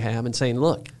members that you have, and saying,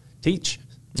 look, teach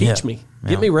me,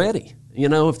 get me ready.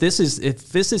 If this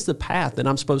is the path that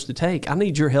I'm supposed to take, I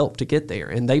need your help to get there.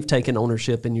 And they've taken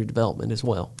ownership in your development as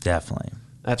well. Definitely.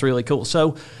 That's really cool.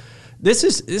 So this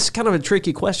is kind of a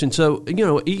tricky question. So,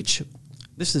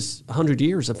 this is 100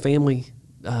 years of family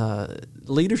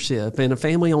leadership and a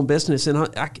family-owned business, and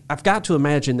I've got to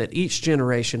imagine that each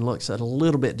generation looks at a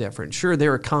little bit different. Sure,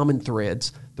 there are common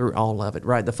threads through all of it,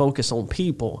 right? The focus on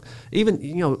people, even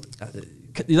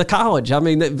the college. I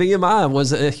mean, that VMI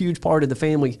was a huge part of the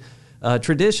family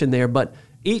tradition there, but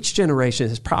each generation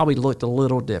has probably looked a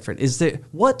little different.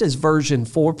 What does version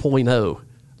 4.0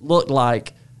 look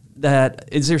like?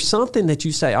 Is there something that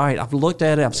you say, all right, I've looked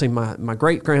at it, I've seen my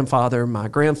great-grandfather, my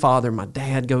grandfather, my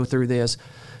dad go through this.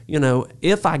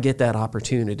 If I get that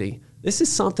opportunity, this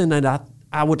is something that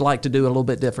I would like to do a little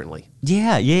bit differently.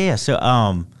 Yeah.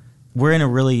 So we're in a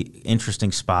really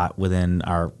interesting spot within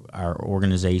our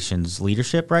organization's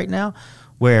leadership right now,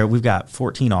 where we've got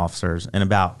 14 officers, and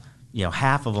about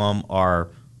half of them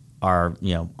are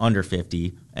under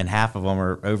 50, and half of them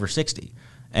are over 60.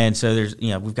 And so there's,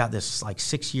 we've got this like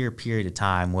 6-year period of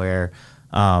time where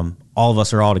all of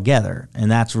us are all together, and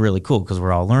that's really cool because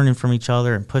we're all learning from each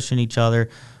other and pushing each other.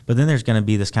 But then there's going to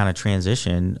be this kind of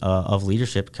transition of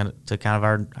leadership to kind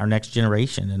of our next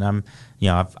generation, and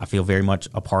I feel very much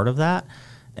a part of that.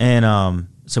 And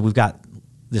so we've got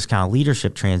this kind of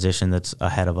leadership transition that's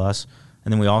ahead of us,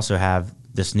 and then we also have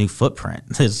this new footprint,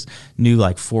 this new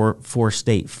like four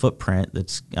state footprint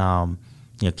that's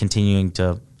continuing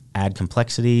to add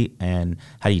complexity. And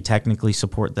how do you technically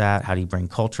support that? How do you bring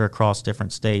culture across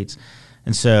different states?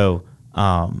 And so,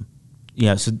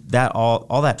 so that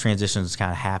all that transition is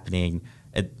kind of happening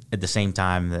at the same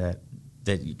time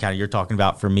that you're talking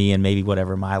about for me, and maybe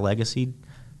whatever my legacy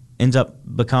ends up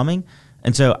becoming.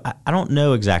 And so I don't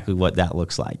know exactly what that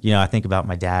looks like. I think about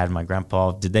my dad and my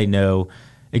grandpa. Did they know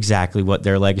exactly what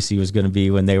their legacy was going to be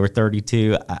when they were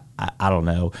 32? I don't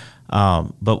know.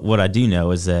 But what I do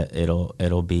know is that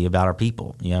it'll be about our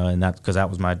people, and that's because that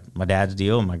was my dad's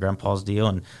deal and my grandpa's deal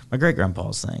and my great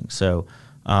grandpa's thing. So,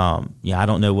 I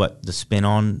don't know what the spin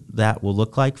on that will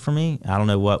look like for me. I don't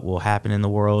know what will happen in the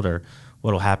world or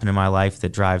what will happen in my life that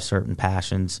drives certain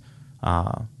passions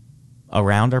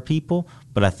around our people.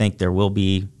 But I think there will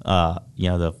be, the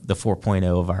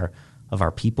 4.0 of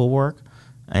our people work,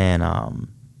 and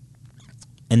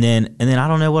then I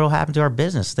don't know what will happen to our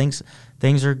business.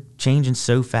 Things are changing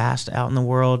so fast out in the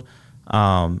world,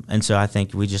 and so I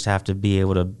think we just have to be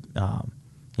able to,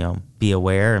 be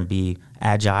aware and be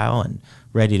agile and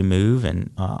ready to move and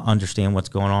understand what's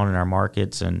going on in our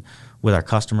markets and with our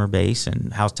customer base,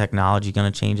 and how's technology going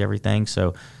to change everything.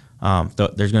 So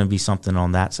there's going to be something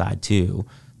on that side too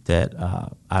that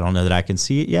I don't know that I can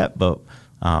see it yet, but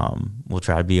we'll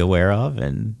try to be aware of.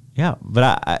 And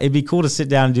but it'd be cool to sit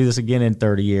down and do this again in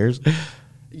 30 years.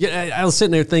 Yeah, I was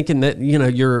sitting there thinking that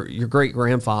your great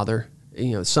grandfather,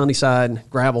 Sunnyside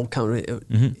gravel company,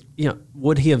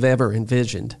 would he have ever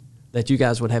envisioned that you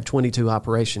guys would have 22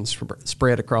 operations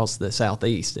spread across the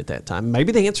Southeast at that time?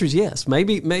 Maybe the answer is yes.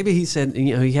 Maybe he said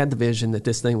he had the vision that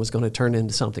this thing was going to turn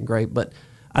into something great. But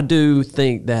I do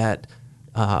think that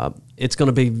it's going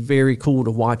to be very cool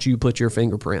to watch you put your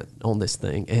fingerprint on this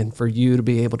thing, and for you to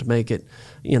be able to make it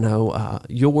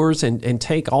yours, and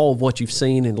take all of what you've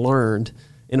seen and learned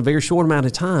in a very short amount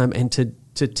of time, and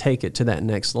to take it to that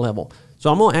next level.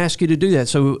 So I'm going to ask you to do that.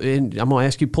 So I'm going to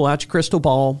ask you to pull out your crystal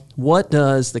ball. What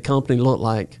does the company look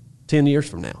like 10 years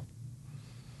from now?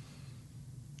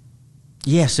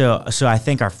 Yeah, so I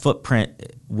think our footprint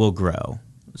will grow.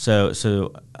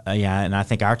 So and I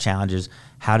think our challenge is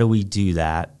how do we do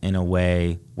that in a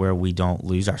way where we don't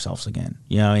lose ourselves again,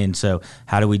 and so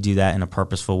how do we do that in a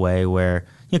purposeful way where,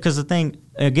 because the thing,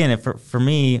 again, for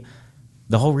me,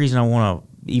 the whole reason I want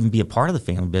to even be a part of the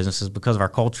family business is because of our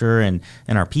culture and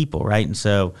our people, right? And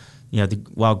so,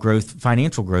 while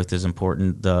financial growth is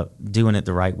important, doing it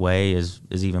the right way is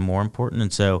even more important.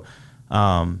 And so,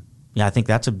 I think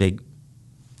that's a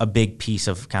big piece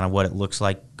of kind of what it looks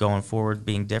like going forward,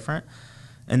 being different.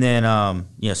 And then,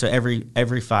 so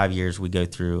every 5 years we go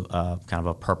through kind of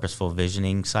a purposeful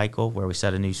visioning cycle where we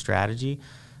set a new strategy.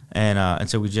 And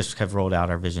so we just have rolled out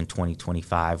our Vision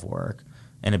 2025 work.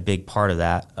 And a big part of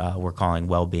that we're calling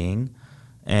well-being.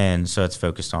 And so it's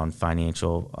focused on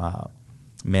financial,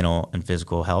 mental, and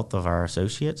physical health of our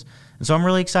associates. And so I'm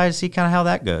really excited to see kind of how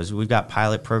that goes. We've got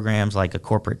pilot programs like a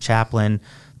corporate chaplain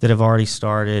that have already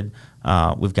started.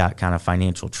 We've got kind of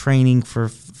financial training for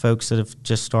folks that have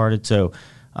just started. So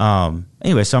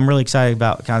anyway, so I'm really excited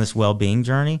about kind of this well-being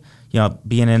journey.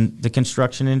 Being in the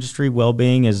construction industry,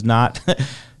 well-being is not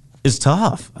is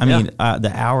tough. I mean,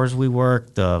 the hours we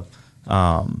work, the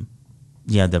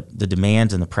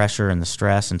demands and the pressure and the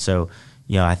stress. And so,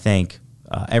 I think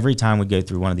every time we go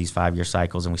through one of these 5-year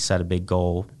cycles and we set a big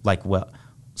goal, like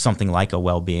something like a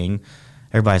well-being,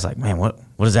 everybody's like, man, what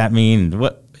does that mean?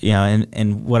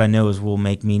 And what I know is we'll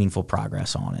make meaningful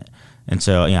progress on it. And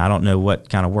so, I don't know what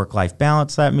kind of work-life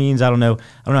balance that means. I don't know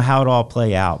how it all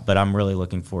play out, but I'm really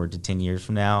looking forward to 10 years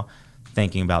from now,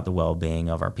 thinking about the well-being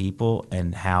of our people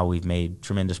and how we've made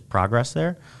tremendous progress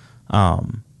there.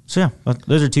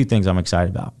 Those are two things I'm excited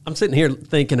about. I'm sitting here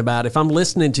thinking about if I'm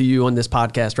listening to you on this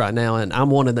podcast right now and I'm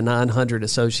one of the 900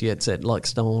 associates at Luck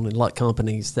Stone and Luck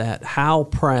Companies, that how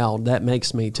proud that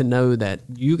makes me to know that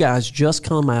you guys just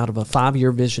come out of a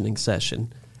 5-year visioning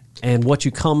session and what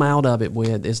you come out of it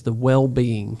with is the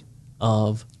well-being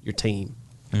of your team.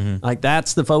 Mm-hmm. Like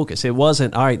that's the focus. It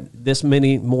wasn't, all right, this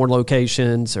many more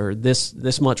locations or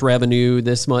this much revenue,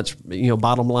 this much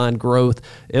bottom line growth.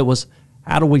 It was,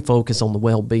 how do we focus on the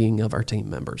well-being of our team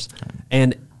members?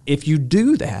 And if you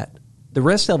do that, the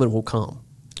rest of it will come.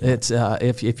 It's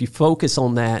if you focus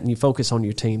on that and you focus on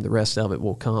your team, the rest of it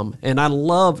will come. And I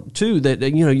love too that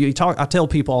you talk. I tell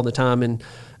people all the time, and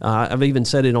I've even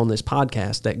said it on this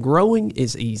podcast, that growing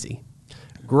is easy.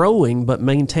 Growing, but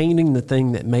maintaining the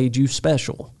thing that made you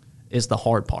special is the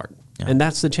hard part. Yeah. And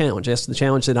that's the challenge. That's the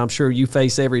challenge that I'm sure you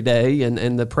face every day,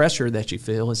 and the pressure that you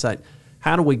feel is that,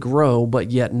 how do we grow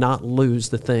but yet not lose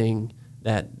the thing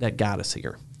that got us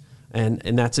here?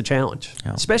 And that's a challenge,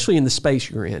 especially in the space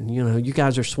you're in. You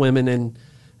guys are swimming in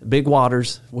big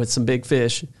waters with some big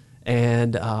fish,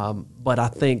 and but I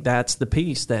think that's the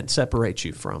piece that separates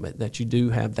you from it, that you do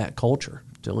have that culture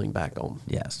to lean back on.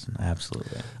 Yes,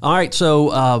 absolutely. All right,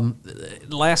 so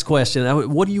last question.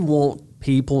 What do you want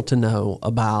people to know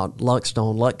about Luck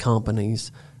Stone, Luck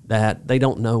Companies, that they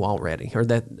don't know already, or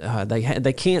that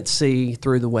they can't see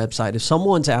through the website? If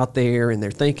someone's out there and they're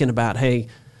thinking about, hey,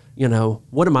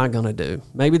 what am I going to do?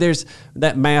 Maybe there's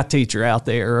that math teacher out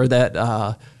there, or that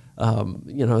that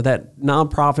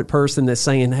nonprofit person that's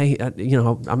saying, hey,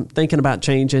 I'm thinking about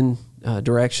changing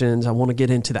directions. I want to get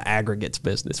into the aggregates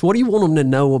business. What do you want them to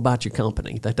know about your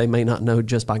company that they may not know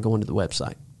just by going to the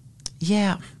website?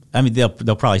 Yeah. I mean, they'll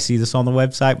probably see this on the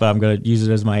website, but I'm going to use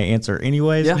it as my answer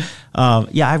anyways. Yeah.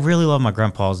 I really love my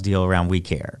grandpa's deal around We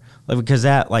Care, because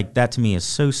that to me is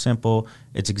so simple.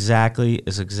 It's exactly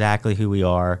who we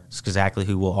are. It's exactly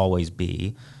who we'll always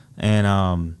be,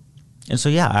 and so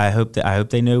I hope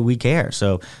they know we care.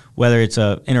 So whether it's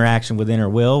a interaction with Inner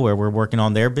Will where we're working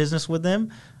on their business with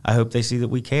them, I hope they see that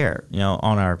we care.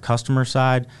 On our customer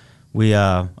side, we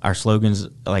our slogans,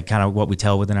 like kind of what we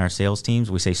tell within our sales teams,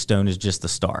 we say stone is just the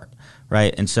start,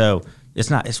 right? And so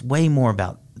it's way more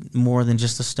than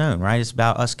just the stone, right? It's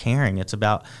about us caring. It's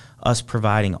about us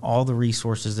providing all the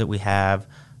resources that we have,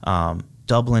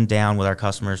 doubling down with our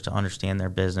customers to understand their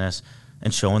business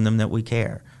and showing them that we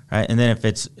care, right? And then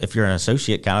if you're an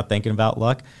associate kind of thinking about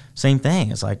Luck, same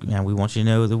thing. It's like, we want you to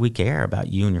know that we care about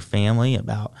you and your family,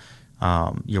 about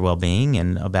your well-being,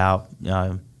 and about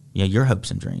your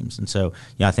hopes and dreams. And so,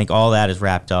 I think all that is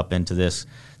wrapped up into this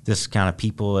kind of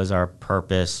people as our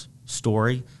purpose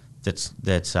story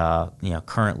that's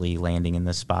currently landing in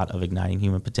this spot of igniting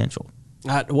human potential.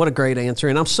 What a great answer.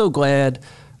 And I'm so glad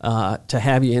to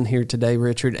have you in here today,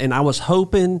 Richard. And I was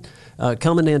hoping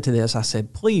coming into this, I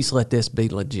said, please let this be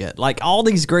legit. Like all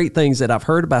these great things that I've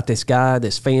heard about this guy,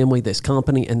 this family, this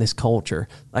company, and this culture,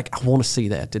 like I want to see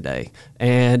that today.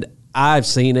 And I've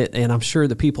seen it, and I'm sure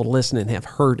the people listening have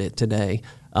heard it today.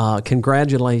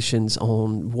 Congratulations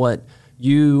on what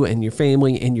you and your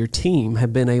family and your team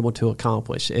have been able to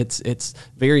accomplish. It's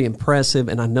very impressive,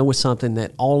 and I know it's something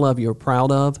that all of you are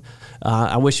proud of.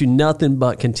 I wish you nothing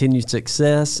but continued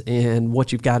success in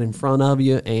what you've got in front of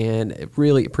you, and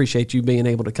really appreciate you being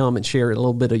able to come and share a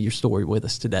little bit of your story with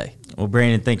us today. Well,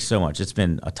 Brandon, thanks so much. It's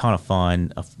been a ton of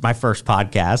fun. My first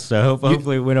podcast, so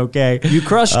hopefully it went okay. You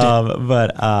crushed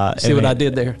it. See what I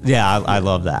did there? Yeah, I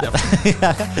love that.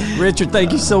 Yep. Richard,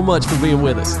 thank you so much for being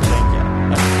with us. Thank you.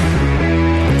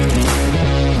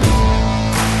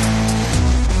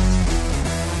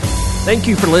 Thank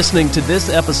you for listening to this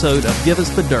episode of Give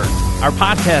Us the Dirt. Our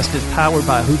podcast is powered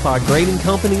by Hoopa Grading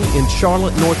Company in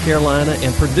Charlotte, North Carolina,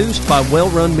 and produced by Well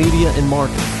Run Media and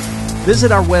Marketing.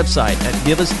 Visit our website at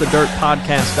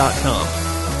giveusthedirtpodcast.com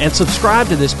and subscribe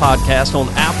to this podcast on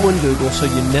Apple and Google so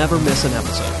you never miss an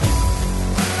episode.